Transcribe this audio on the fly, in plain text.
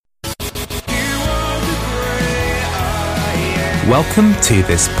Welcome to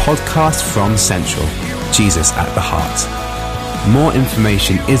this podcast from Central, Jesus at the Heart. More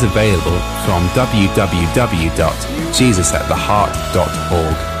information is available from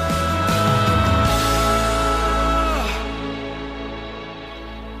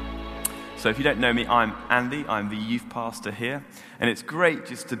www.jesusattheheart.org. So if you don't know me, I'm Andy. I'm the youth pastor here. And it's great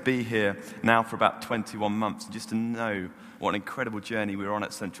just to be here now for about 21 months, and just to know what an incredible journey we're on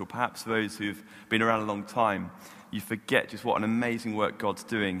at Central. Perhaps those who've been around a long time, you forget just what an amazing work God's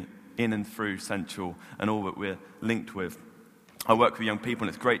doing in and through Central and all that we're linked with. I work with young people,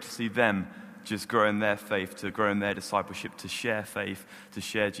 and it's great to see them just grow in their faith, to grow in their discipleship, to share faith, to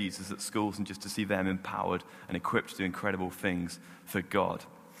share Jesus at schools, and just to see them empowered and equipped to do incredible things for God.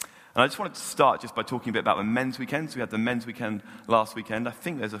 And I just wanted to start just by talking a bit about the men's weekend. So we had the men's weekend last weekend. I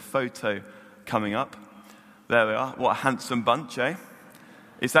think there's a photo coming up. There we are. What a handsome bunch, eh?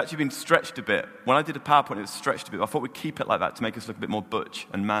 It's actually been stretched a bit. When I did a PowerPoint, it was stretched a bit. I thought we'd keep it like that to make us look a bit more butch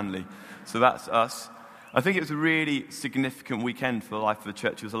and manly. So that's us. I think it was a really significant weekend for the life of the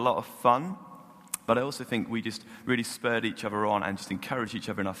church. It was a lot of fun. But I also think we just really spurred each other on and just encouraged each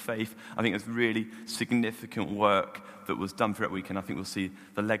other in our faith. I think it was really significant work that was done throughout the weekend. I think we'll see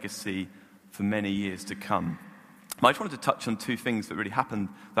the legacy for many years to come. But I just wanted to touch on two things that really happened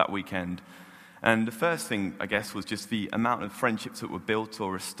that weekend. And the first thing, I guess, was just the amount of friendships that were built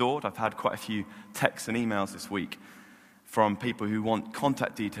or restored. I've had quite a few texts and emails this week from people who want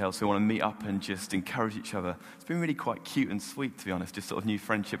contact details, who want to meet up and just encourage each other. It's been really quite cute and sweet, to be honest, just sort of new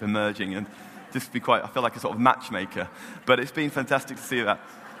friendship emerging, and just be quite, I feel like a sort of matchmaker. But it's been fantastic to see that.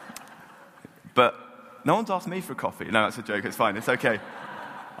 But no one's asked me for a coffee. No, that's a joke. It's fine. It's okay.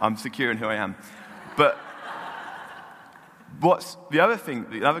 I'm secure in who I am. But what's the other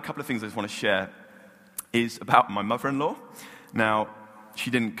couple of things I just want to share is about my mother-in-law. Now, she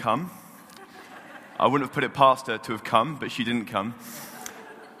didn't come. I wouldn't have put it past her to have come, but she didn't come.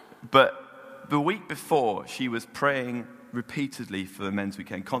 But the week before, she was praying repeatedly for the men's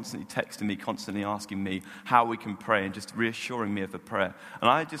weekend, constantly texting me, constantly asking me how we can pray, and just reassuring me of the prayer.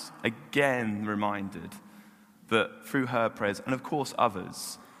 And I just again reminded that through her prayers, and of course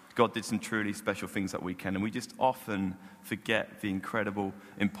others, God did some truly special things that weekend, and we just often forget the incredible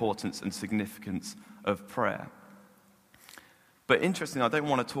importance and significance of prayer. But interestingly, I don't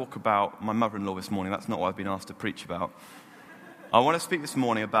want to talk about my mother-in-law this morning. That's not what I've been asked to preach about. I want to speak this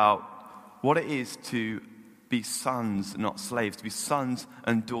morning about what it is to be sons, not slaves, to be sons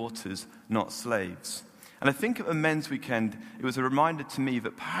and daughters, not slaves. And I think at the men's weekend, it was a reminder to me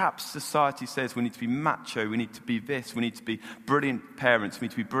that perhaps society says we need to be macho, we need to be this, we need to be brilliant parents, we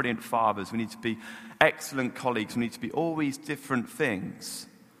need to be brilliant fathers, we need to be excellent colleagues, we need to be all these different things.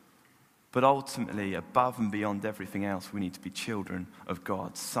 But ultimately, above and beyond everything else, we need to be children of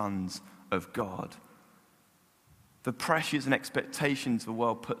God, sons of God. The pressures and expectations the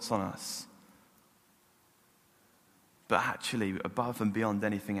world puts on us, but actually, above and beyond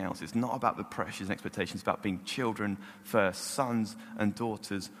anything else, it's not about the pressures and expectations, it's about being children first, sons and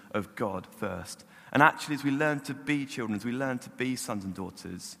daughters of God first. And actually, as we learn to be children, as we learn to be sons and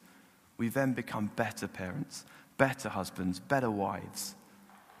daughters, we then become better parents, better husbands, better wives,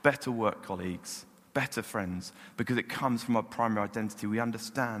 better work colleagues, better friends, because it comes from our primary identity. We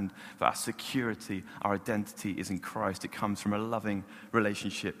understand that our security, our identity is in Christ. It comes from a loving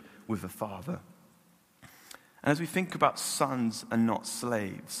relationship with the Father. And as we think about sons and not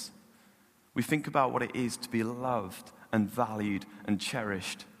slaves, we think about what it is to be loved and valued and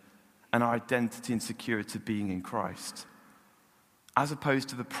cherished, and our identity and security being in Christ, as opposed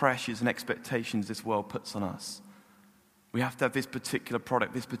to the pressures and expectations this world puts on us. We have to have this particular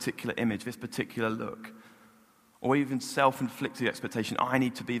product, this particular image, this particular look, or even self-inflicted expectation. I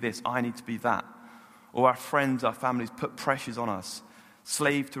need to be this, I need to be that. Or our friends, our families put pressures on us.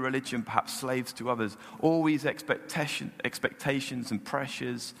 Slave to religion, perhaps slaves to others. All these expectations and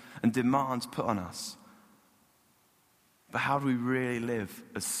pressures and demands put on us. But how do we really live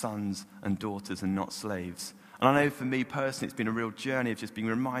as sons and daughters and not slaves? And I know for me personally, it's been a real journey of just being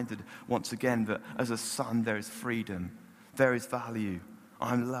reminded once again that as a son, there is freedom, there is value,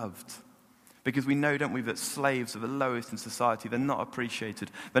 I'm loved. Because we know, don't we, that slaves are the lowest in society. They're not appreciated,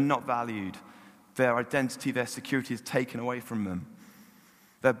 they're not valued. Their identity, their security is taken away from them.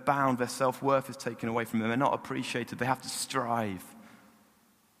 They're bound, their self-worth is taken away from them. They're not appreciated. They have to strive.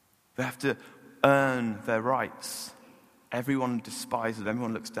 They have to earn their rights. Everyone despises them.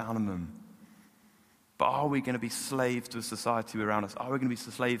 Everyone looks down on them. But are we going to be slaves to a society around us? Are we going to be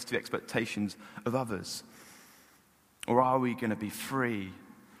slaves to the expectations of others? Or are we going to be free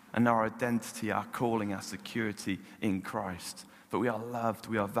and our identity, our calling, our security in Christ? That we are loved,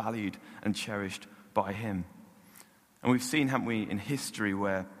 we are valued and cherished by Him. And we've seen, haven't we, in history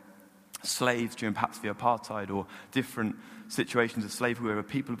where slaves during perhaps the apartheid or different situations of slavery where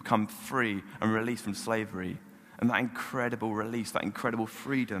people have become free and released from slavery. And that incredible release, that incredible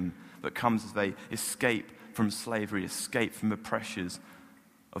freedom that comes as they escape from slavery, escape from the pressures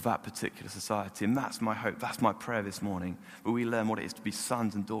of that particular society. And that's my hope, that's my prayer this morning, that we learn what it is to be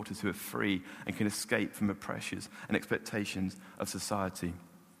sons and daughters who are free and can escape from the pressures and expectations of society.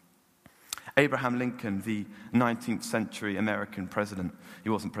 Abraham Lincoln, the 19th century American president, he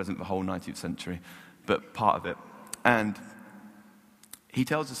wasn't president the whole 19th century, but part of it. And he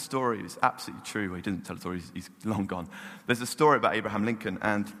tells a story, it's absolutely true. Well, he didn't tell a story, he's long gone. There's a story about Abraham Lincoln,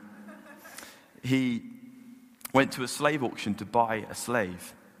 and he went to a slave auction to buy a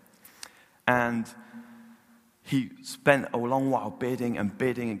slave. And he spent a long while bidding and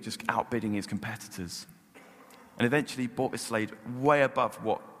just outbidding his competitors. And eventually bought this slave way above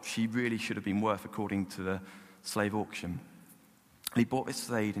what she really should have been worth according to the slave auction. And he bought this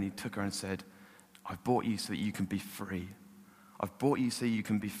slave and he took her and said, I've bought you so that you can be free. I've bought you so you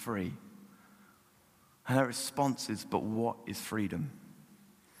can be free. And her response is, but what is freedom?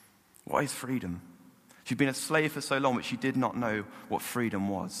 What is freedom? She'd been a slave for so long, but she did not know what freedom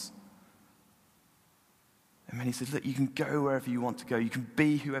was. And then he says, look, you can go wherever you want to go. You can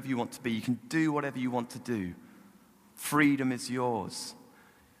be whoever you want to be. You can do whatever you want to do. Freedom is yours.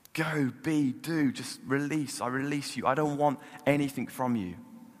 Go, be, do, just release. I release you. I don't want anything from you.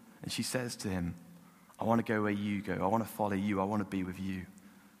 And she says to him, I want to go where you go. I want to follow you. I want to be with you.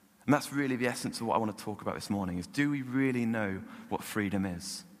 And that's really the essence of what I want to talk about this morning, is do we really know what freedom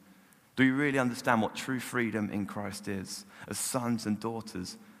is? Do we really understand what true freedom in Christ is, as sons and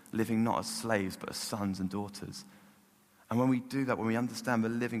daughters, living not as slaves, but as sons and daughters? And when we do that, when we understand the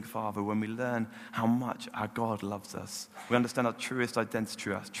living Father, when we learn how much our God loves us, we understand our truest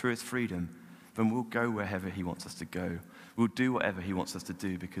identity, our truest freedom, then we'll go wherever he wants us to go. We'll do whatever he wants us to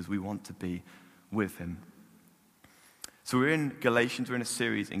do because we want to be with him. So we're in Galatians, we're in a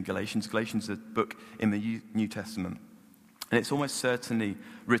series in Galatians. Galatians is a book in the New Testament. And it's almost certainly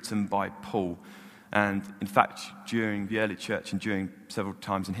written by Paul. And in fact, during the early church and during several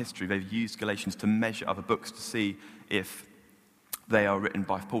times in history, they've used Galatians to measure other books to see if they are written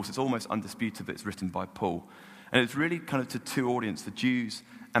by Paul. So it's almost undisputed that it's written by Paul. And it's really kind of to two audiences, the Jews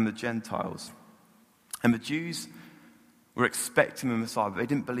and the Gentiles. And the Jews were expecting the Messiah, but they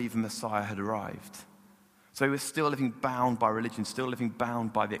didn't believe the Messiah had arrived. So they were still living bound by religion, still living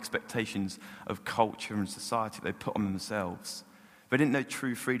bound by the expectations of culture and society they put on themselves. They didn't know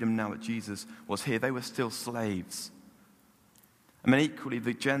true freedom now that Jesus was here. They were still slaves. And then equally,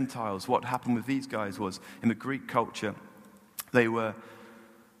 the Gentiles, what happened with these guys was, in the Greek culture, they were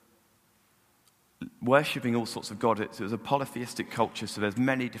worshipping all sorts of gods. It was a polytheistic culture, so there's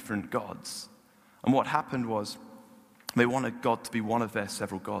many different gods. And what happened was, they wanted God to be one of their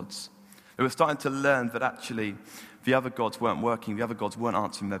several gods. They were starting to learn that actually the other gods weren't working, the other gods weren't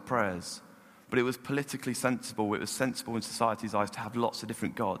answering their prayers. But it was politically sensible, it was sensible in society's eyes to have lots of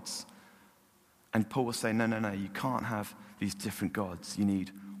different gods. And Paul was saying, no, you can't have these different gods. You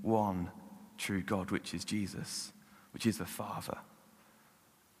need one true God, which is Jesus, which is the Father.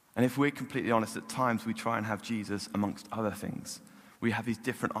 And if we're completely honest, at times we try and have Jesus amongst other things. We have these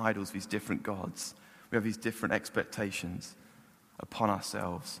different idols, these different gods. We have these different expectations upon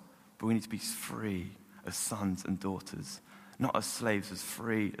ourselves. But we need to be free as sons and daughters. Not as slaves, as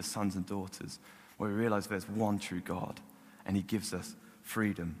free as sons and daughters. Where we realize there's one true God. And he gives us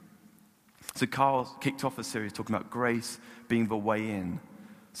freedom. So Carl kicked off a series talking about grace being the way in.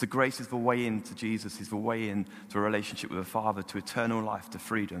 So grace is the way into Jesus. Is the way in to a relationship with the Father, to eternal life, to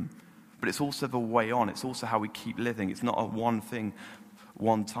freedom. But it's also the way on. It's also how we keep living. It's not a one thing,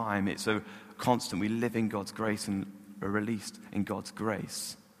 one time. It's a constant. We live in God's grace and are released in God's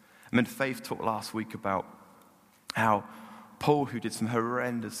grace. And then Faith talked last week about how Paul, who did some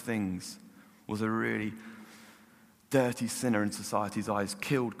horrendous things, was a really dirty sinner in society's eyes,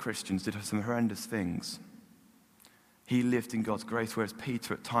 killed Christians, did some horrendous things. He lived in God's grace, whereas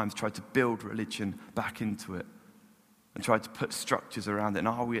Peter at times tried to build religion back into it and tried to put structures around it. And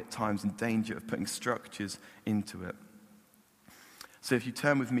are we at times in danger of putting structures into it? So if you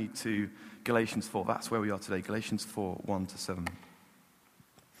turn with me to Galatians 4, that's where we are today, Galatians 4, 1-7.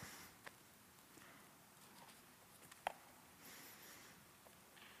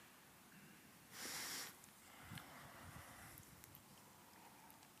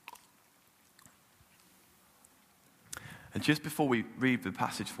 And just before we read the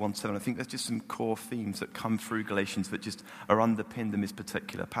passage for 1-7, I think there's just some core themes that come through Galatians that just are underpinned in this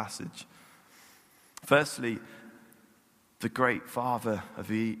particular passage. Firstly, the great Father of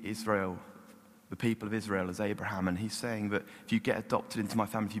Israel, the people of Israel as Abraham, and he's saying that if you get adopted into my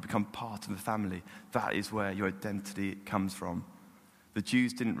family, if you become part of the family, that is where your identity comes from. The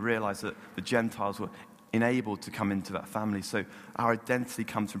Jews didn't realize that the Gentiles were enabled to come into that family, so our identity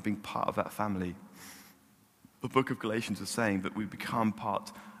comes from being part of that family. The book of Galatians is saying that we become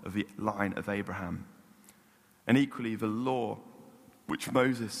part of the line of Abraham. And equally, the law which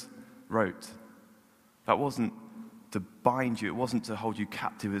Moses wrote, that wasn't to bind you, it wasn't to hold you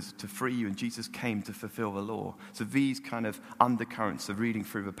captive, it was to free you, and Jesus came to fulfill the law. So these kind of undercurrents of reading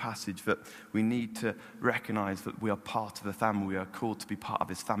through the passage, that we need to recognize that we are part of the family, we are called to be part of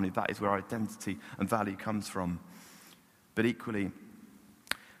his family. That is where our identity and value comes from. But equally,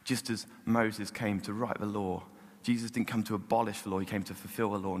 just as Moses came to write the law, Jesus didn't come to abolish the law, he came to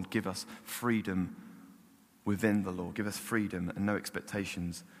fulfill the law and give us freedom within the law, give us freedom and no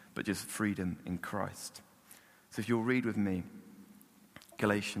expectations, but just freedom in Christ. So if you'll read with me,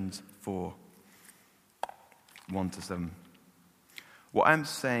 Galatians 4, 1-7. What I'm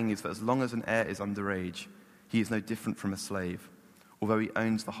saying is that as long as an heir is underage, he is no different from a slave, although he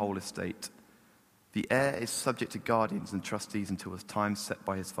owns the whole estate. The heir is subject to guardians and trustees until the time set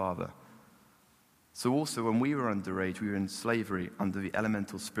by his father. So also when we were underage, we were in slavery under the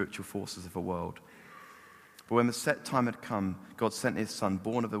elemental spiritual forces of the world. But when the set time had come, God sent his Son,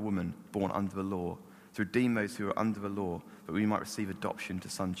 born of a woman, born under the law, to redeem those who are under the law, that we might receive adoption to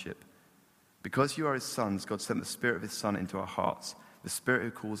sonship. Because you are his sons, God sent the Spirit of his Son into our hearts, the Spirit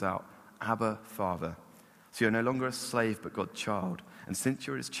who calls out, Abba, Father. So you're no longer a slave, but God's child. And since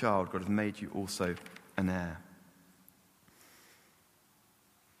you're his child, God has made you also an heir.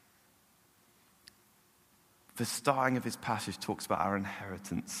 The starting of this passage talks about our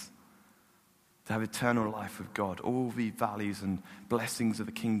inheritance. To have eternal life with God. All the values and blessings of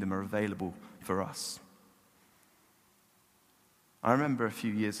the kingdom are available for us. I remember a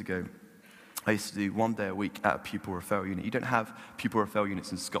few years ago, I used to do 1 day a week at a pupil referral unit. You don't have pupil referral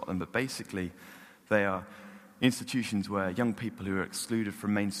units in Scotland, but basically they are institutions where young people who are excluded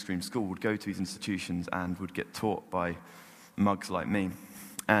from mainstream school would go to these institutions and would get taught by mugs like me.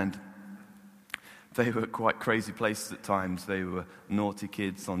 And they were quite crazy places at times. They were naughty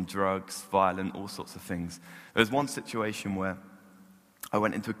kids on drugs, violent, all sorts of things. There was one situation where I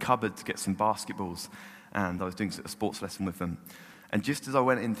went into a cupboard to get some basketballs, and I was doing a sports lesson with them. And just as I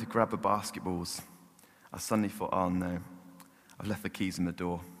went in to grab the basketballs, I suddenly thought, oh no, I've left the keys in the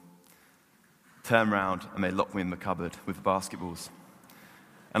door. Turn around, and they locked me in the cupboard with the basketballs.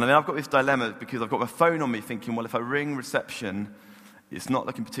 And then I've got this dilemma because I've got my phone on me thinking, well, if I ring reception, it's not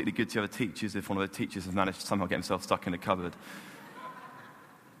looking particularly good to other teachers if one of the teachers has managed to somehow get himself stuck in a cupboard.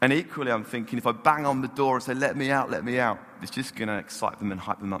 And equally, I'm thinking, if I bang on the door and say, let me out, it's just going to excite them and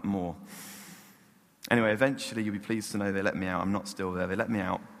hype them up more. Anyway, eventually, you'll be pleased to know they let me out. I'm not still there. They let me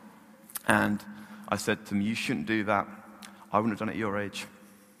out. And I said to them, you shouldn't do that. I wouldn't have done it at your age.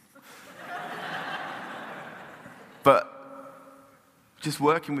 But just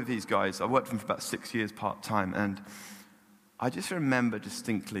working with these guys, I worked with them for about 6 years part-time, and I just remember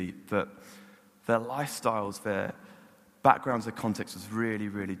distinctly that their lifestyles, their backgrounds, their context was really,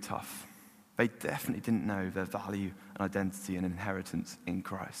 really tough. They definitely didn't know their value and identity and inheritance in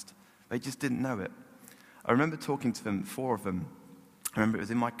Christ. They just didn't know it. I remember talking to them, 4 of them. I remember it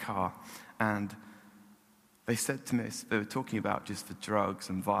was in my car, and they said to me, they were talking about just the drugs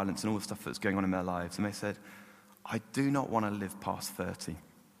and violence and all the stuff that's going on in their lives, and they said, I do not want to live past 30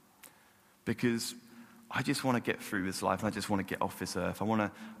 because I just want to get through this life and I just want to get off this earth. I want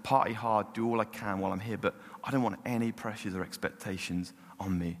to party hard, do all I can while I'm here, but I don't want any pressures or expectations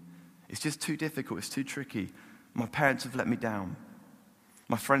on me. It's just too difficult. It's too tricky. My parents have let me down.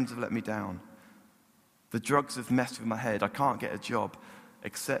 My friends have let me down. The drugs have messed with my head. I can't get a job,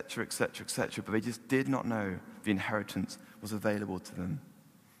 etc., etc., etc. But they just did not know the inheritance was available to them.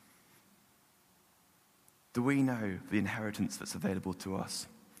 Do we know the inheritance that's available to us?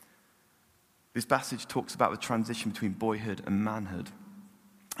 This passage talks about the transition between boyhood and manhood.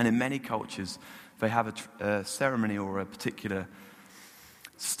 And in many cultures, they have a ceremony or a particular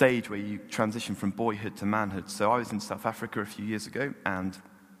stage where you transition from boyhood to manhood. So I was in South Africa a few years ago, and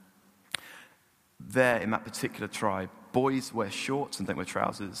there in that particular tribe, boys wear shorts and don't wear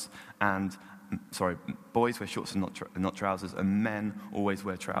trousers, boys wear shorts and not trousers, and men always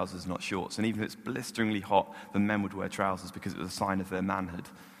wear trousers, not shorts. And even if it's blisteringly hot, the men would wear trousers because it was a sign of their manhood.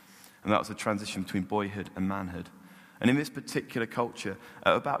 And that was a transition between boyhood and manhood. And in this particular culture,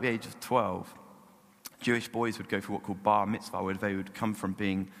 at about the age of 12, Jewish boys would go for what called bar mitzvah, where they would come from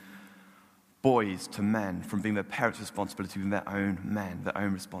being boys to men, from being their parents' responsibility to their own men, their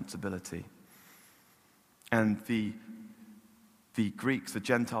own responsibility. And the Greeks, the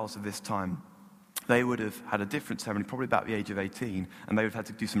Gentiles of this time, they would have had a different ceremony, probably about the age of 18, and they would have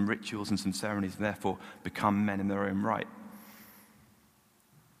had to do some rituals and some ceremonies and therefore become men in their own right.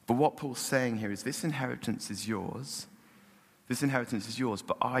 But what Paul's saying here is this inheritance is yours. This inheritance is yours,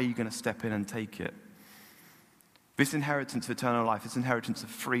 but are you going to step in and take it? This inheritance of eternal life, this inheritance of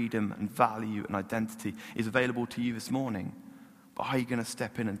freedom and value and identity is available to you this morning. But are you going to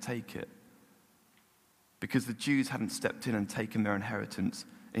step in and take it? Because the Jews hadn't stepped in and taken their inheritance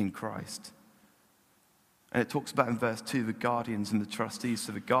in Christ. And it talks about in verse 2 the guardians and the trustees.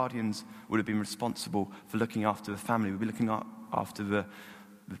 So the guardians would have been responsible for looking after the family, would be looking after the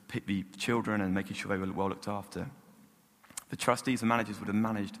children and making sure they were well looked after. The trustees and managers would have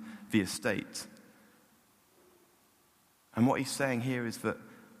managed the estate. And what he's saying here is that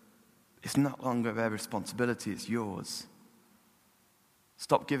it's no longer their responsibility, it's yours.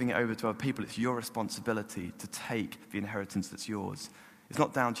 Stop giving it over to other people. It's your responsibility to take the inheritance that's yours. It's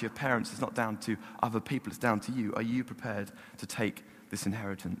not down to your parents. It's not down to other people. It's down to you. Are you prepared to take this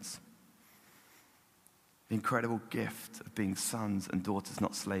inheritance? The incredible gift of being sons and daughters,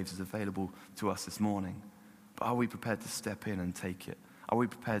 not slaves, is available to us this morning. But are we prepared to step in and take it? Are we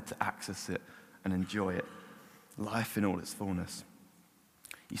prepared to access it and enjoy it? Life in all its fullness.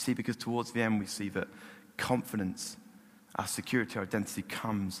 You see, because towards the end we see that confidence, our security, our identity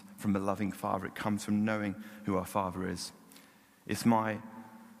comes from the loving Father. It comes from knowing who our Father is. It's my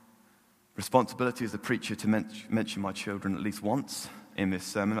responsibility as a preacher to mention my children at least once in this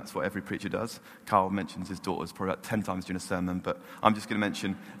sermon. That's what every preacher does. Carl mentions his daughters probably about 10 times during a sermon, but I'm just going to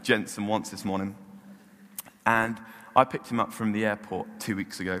mention Jensen once this morning. And I picked him up from the airport 2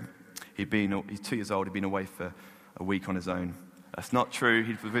 weeks ago. He's 2 years old. He'd been away for a week on his own. That's not true.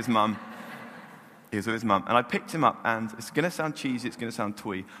 He was with his mum. And I picked him up, and it's going to sound cheesy, it's going to sound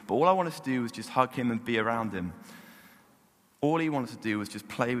twee, but all I wanted to do was just hug him and be around him. All he wanted to do was just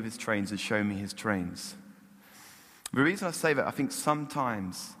play with his trains and show me his trains. The reason I say that, I think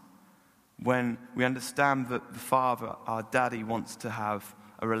sometimes when we understand that the Father, our Daddy, wants to have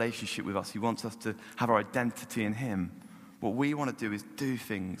a relationship with us, he wants us to have our identity in him, what we want to do is do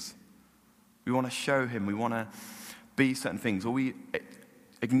things. We want to show him, we want to be certain things, or we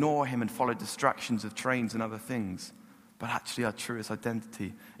ignore him and follow distractions of trains and other things. But actually our truest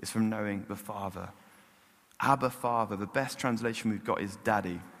identity is from knowing the Father. Abba Father, the best translation we've got is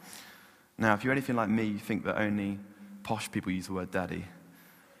Daddy. Now, if you're anything like me, you think that only posh people use the word Daddy.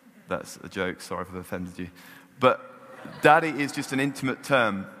 That's a joke, sorry if I've offended you. But Daddy is just an intimate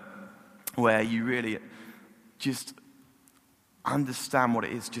term where you really just understand what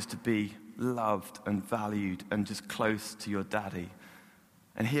it is just to be loved and valued and just close to your daddy.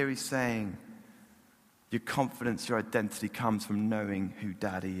 And here he's saying, your confidence, your identity comes from knowing who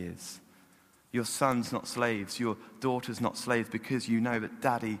Daddy is. Your sons, not slaves. Your daughters, not slaves, because you know that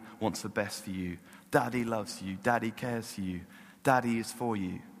Daddy wants the best for you. Daddy loves you. Daddy cares for you. Daddy is for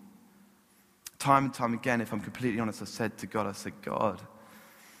you. Time and time again, if I'm completely honest, I said to God, God,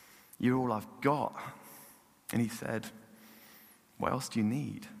 you're all I've got. And he said, what else do you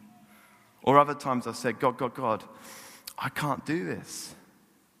need? Or other times I said, God, I can't do this.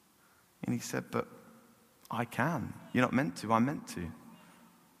 And he said, but I can. You're not meant to, I'm meant to.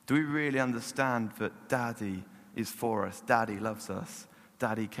 Do we really understand that Daddy is for us? Daddy loves us.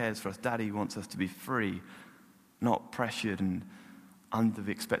 Daddy cares for us. Daddy wants us to be free, not pressured and under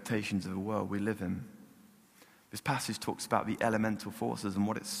the expectations of the world we live in. This passage talks about the elemental forces, and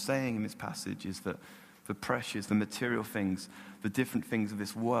what it's saying in this passage is that the pressures, the material things, the different things of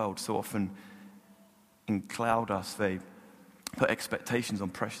this world so often encloud us. They put expectations on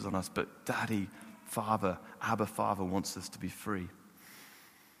pressures on us, but Daddy, Father, Abba Father wants us to be free.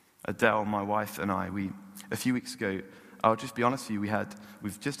 Adele, my wife, and I, a few weeks ago, I'll just be honest with you,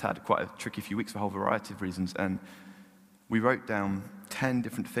 we've just had quite a tricky few weeks for a whole variety of reasons, and we wrote down 10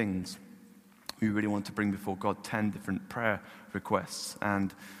 different things we really want to bring before God, 10 different prayer requests.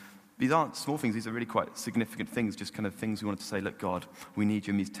 And these aren't small things, these are really quite significant things, just kind of things we wanted to say, look, God, we need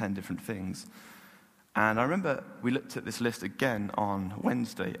you in these 10 different things. And I remember we looked at this list again on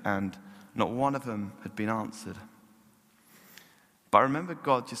Wednesday, and not one of them had been answered. But I remember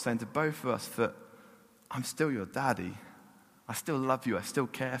God just saying to both of us that I'm still your daddy. I still love you. I still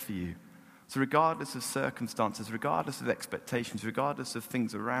care for you. So regardless of circumstances, regardless of expectations, regardless of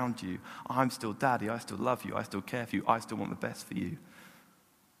things around you, I'm still daddy. I still love you. I still care for you. I still want the best for you.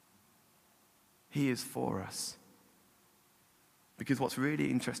 He is for us. Because what's really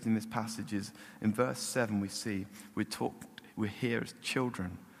interesting in this passage is in verse 7 we see we're here as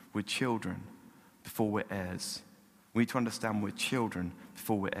children. We're children before we're heirs. We need to understand we're children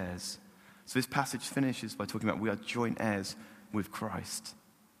before we're heirs. So this passage finishes by talking about we are joint heirs with Christ.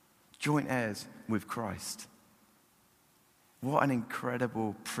 Joint heirs with Christ. What an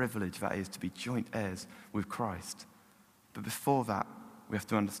incredible privilege that is, to be joint heirs with Christ. But before that, we have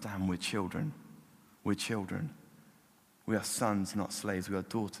to understand we're children. We're children. We are sons, not slaves. We are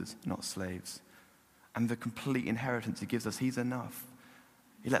daughters, not slaves. And the complete inheritance he gives us, he's enough.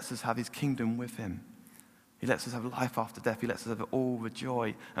 He lets us have his kingdom with him. He lets us have life after death. He lets us have all the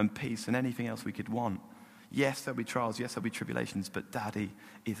joy and peace and anything else we could want. Yes, there'll be trials. Yes, there'll be tribulations. But Daddy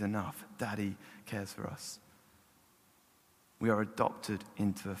is enough. Daddy cares for us. We are adopted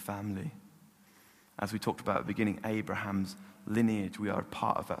into a family. As we talked about at the beginning, Abraham's lineage, we are a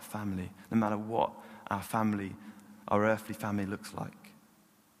part of that family. No matter what our family, our earthly family looks like.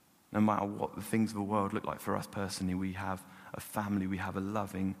 No matter what the things of the world look like for us personally, we have a family, we have a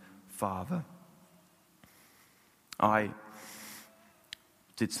loving Father. I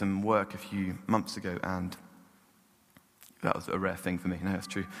did some work a few months ago, and that was a rare thing for me. No, that's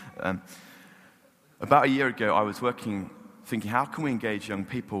true. About a year ago, I was thinking, how can we engage young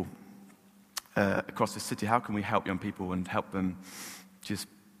people across the city? How can we help young people and help them just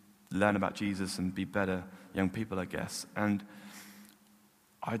learn about Jesus and be better young people, I guess? And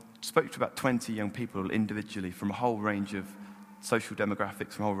I spoke to about 20 young people individually from a whole range of social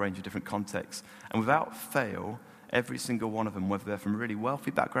demographics, from a whole range of different contexts. And without fail, every single one of them, whether they're from really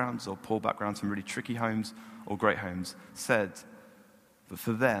wealthy backgrounds or poor backgrounds, from really tricky homes or great homes, said that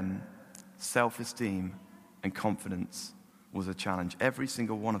for them, self-esteem and confidence was a challenge. Every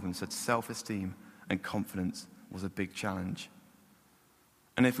single one of them said self-esteem and confidence was a big challenge.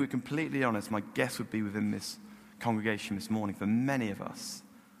 And if we're completely honest, my guess would be within this congregation this morning, for many of us,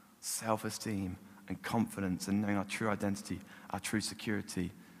 self-esteem and confidence and knowing our true identity, our true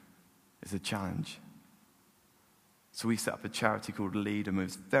security is a challenge. So we set up a charity called Lead, and it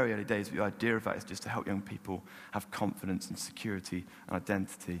was very early days, but the idea of that is just to help young people have confidence and security and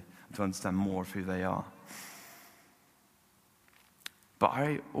identity and to understand more of who they are. But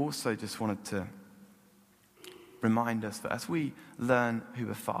I also just wanted to remind us that as we learn who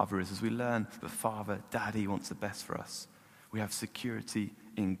the Father is, as we learn that Father, Daddy wants the best for us, we have security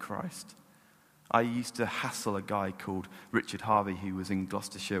in Christ. I used to hassle a guy called Richard Harvey who was in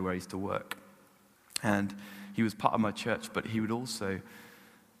Gloucestershire where I used to work. And he was part of my church, but he was also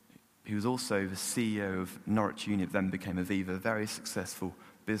the CEO of Norwich Union, then became Aviva, a very successful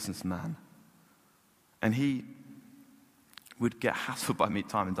businessman. And he would get hassled by me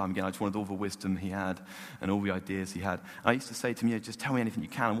time and time again. I just wanted all the wisdom he had and all the ideas he had. And I used to say to him, just tell me anything you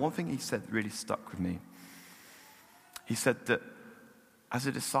can. And one thing he said really stuck with me. He said that as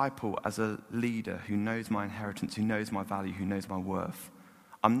a disciple, as a leader who knows my inheritance, who knows my value, who knows my worth,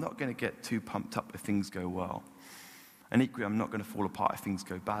 I'm not going to get too pumped up if things go well. And equally, I'm not going to fall apart if things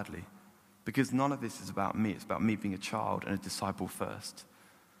go badly. Because none of this is about me. It's about me being a child and a disciple first.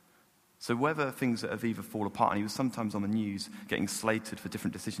 So whether things at Aviva fall apart, and he was sometimes on the news getting slated for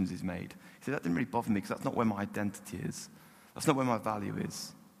different decisions he's made, he said, that didn't really bother me because that's not where my identity is. That's not where my value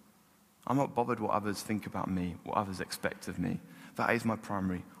is. I'm not bothered what others think about me, what others expect of me. That is my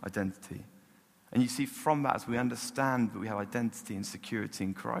primary identity. And you see, from that, as we understand that we have identity and security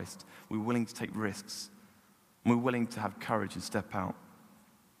in Christ, we're willing to take risks. And we're willing to have courage and step out.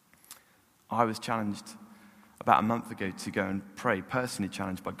 I was challenged about a month ago to go and pray, personally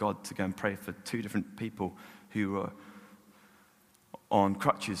challenged by God to go and pray for 2 different people who were on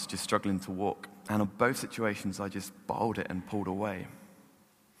crutches, just struggling to walk. And on both situations, I just bowled it and pulled away.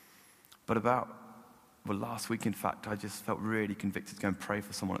 But last week, in fact, I just felt really convicted to go and pray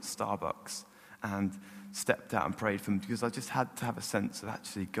for someone at Starbucks and stepped out and prayed for them because I just had to have a sense of,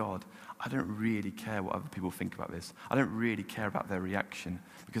 actually, God, I don't really care what other people think about this. I don't really care about their reaction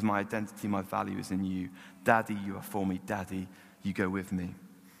because my identity, my value is in you. Daddy, you are for me. Daddy, you go with me.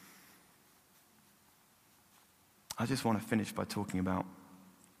 I just want to finish by talking about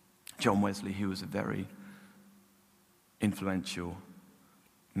John Wesley, who was a very influential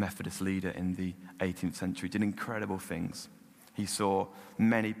Methodist leader in the 18th century, did incredible things. He saw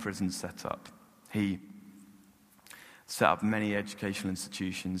many prisons set up. He set up many educational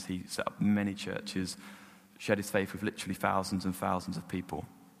institutions. He set up many churches, shared his faith with literally thousands and thousands of people.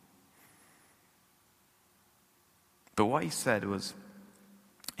 But what he said was,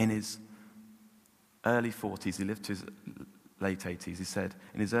 in his early 40s, he lived to his late 80s, he said,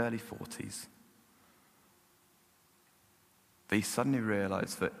 in his early 40s, that he suddenly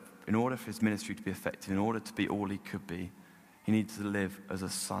realized that in order for his ministry to be effective, in order to be all he could be, he needed to live as a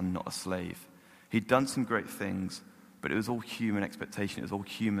son, not a slave. He'd done some great things, but it was all human expectation. It was all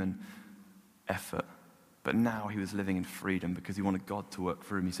human effort. But now he was living in freedom because he wanted God to work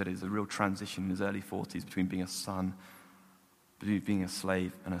through him. He said it was a real transition in his early 40s between being a son, between being a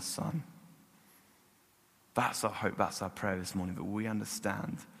slave and a son. That's our hope, that's our prayer this morning, that we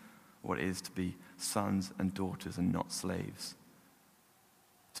understand what it is to be sons and daughters and not slaves.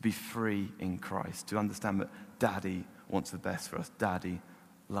 To be free in Christ, to understand that Daddy wants the best for us. Daddy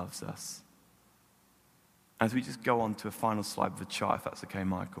loves us. As we just go on to a final slide of the chart, if that's okay,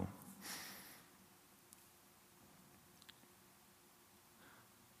 Michael.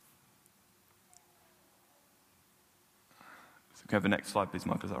 So can we have the next slide, please,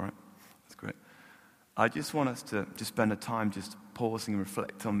 Michael? Is that all right? That's great. I just want us to just spend a time just pausing and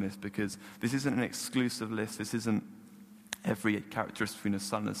reflect on this, because this isn't an exclusive list. This isn't every characteristic between a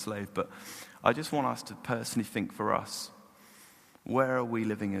son and a slave. But I just want us to personally think for us, where are we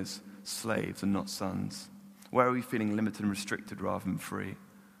living as slaves and not sons? Where are we feeling limited and restricted rather than free?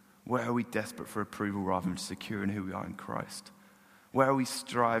 Where are we desperate for approval rather than secure in who we are in Christ? Where are we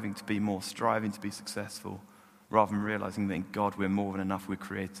striving to be more, striving to be successful, rather than realizing that in God we're more than enough, we're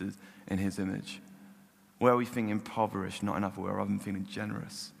created in his image? Where are we feeling impoverished, not enough, rather than feeling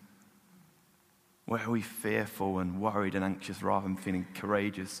generous? Where are we fearful and worried and anxious rather than feeling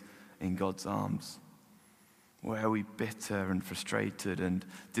courageous in God's arms? Where are we bitter and frustrated and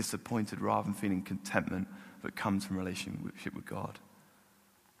disappointed rather than feeling contentment that comes from relationship with God?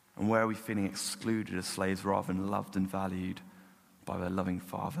 And where are we feeling excluded as slaves rather than loved and valued by their loving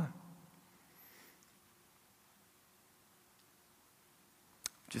Father?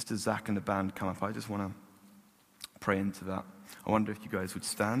 Just as Zach and the band come up, I just want to pray into that. I wonder if you guys would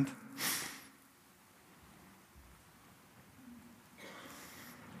stand.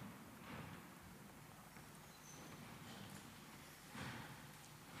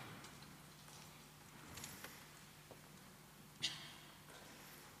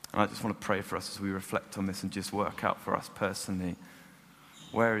 And I just want to pray for us as we reflect on this and just work out for us personally,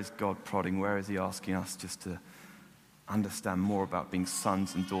 where is God prodding? Where is he asking us just to understand more about being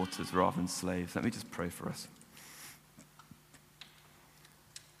sons and daughters rather than slaves? Let me just pray for us.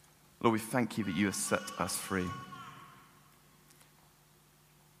 Lord, we thank you that you have set us free.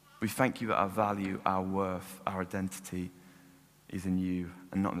 We thank you that our value, our worth, our identity is in you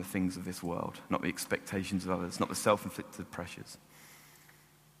and not in the things of this world, not the expectations of others, not the self-inflicted pressures.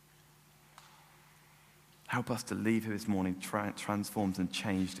 Help us to leave here this morning transformed and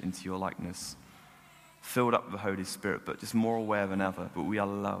changed into your likeness, filled up with the Holy Spirit, but just more aware than ever that we are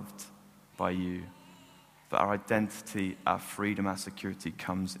loved by you, that our identity, our freedom, our security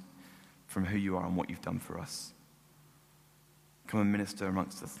comes from who you are and what you've done for us. Come and minister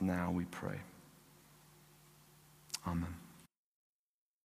amongst us now, we pray. Amen.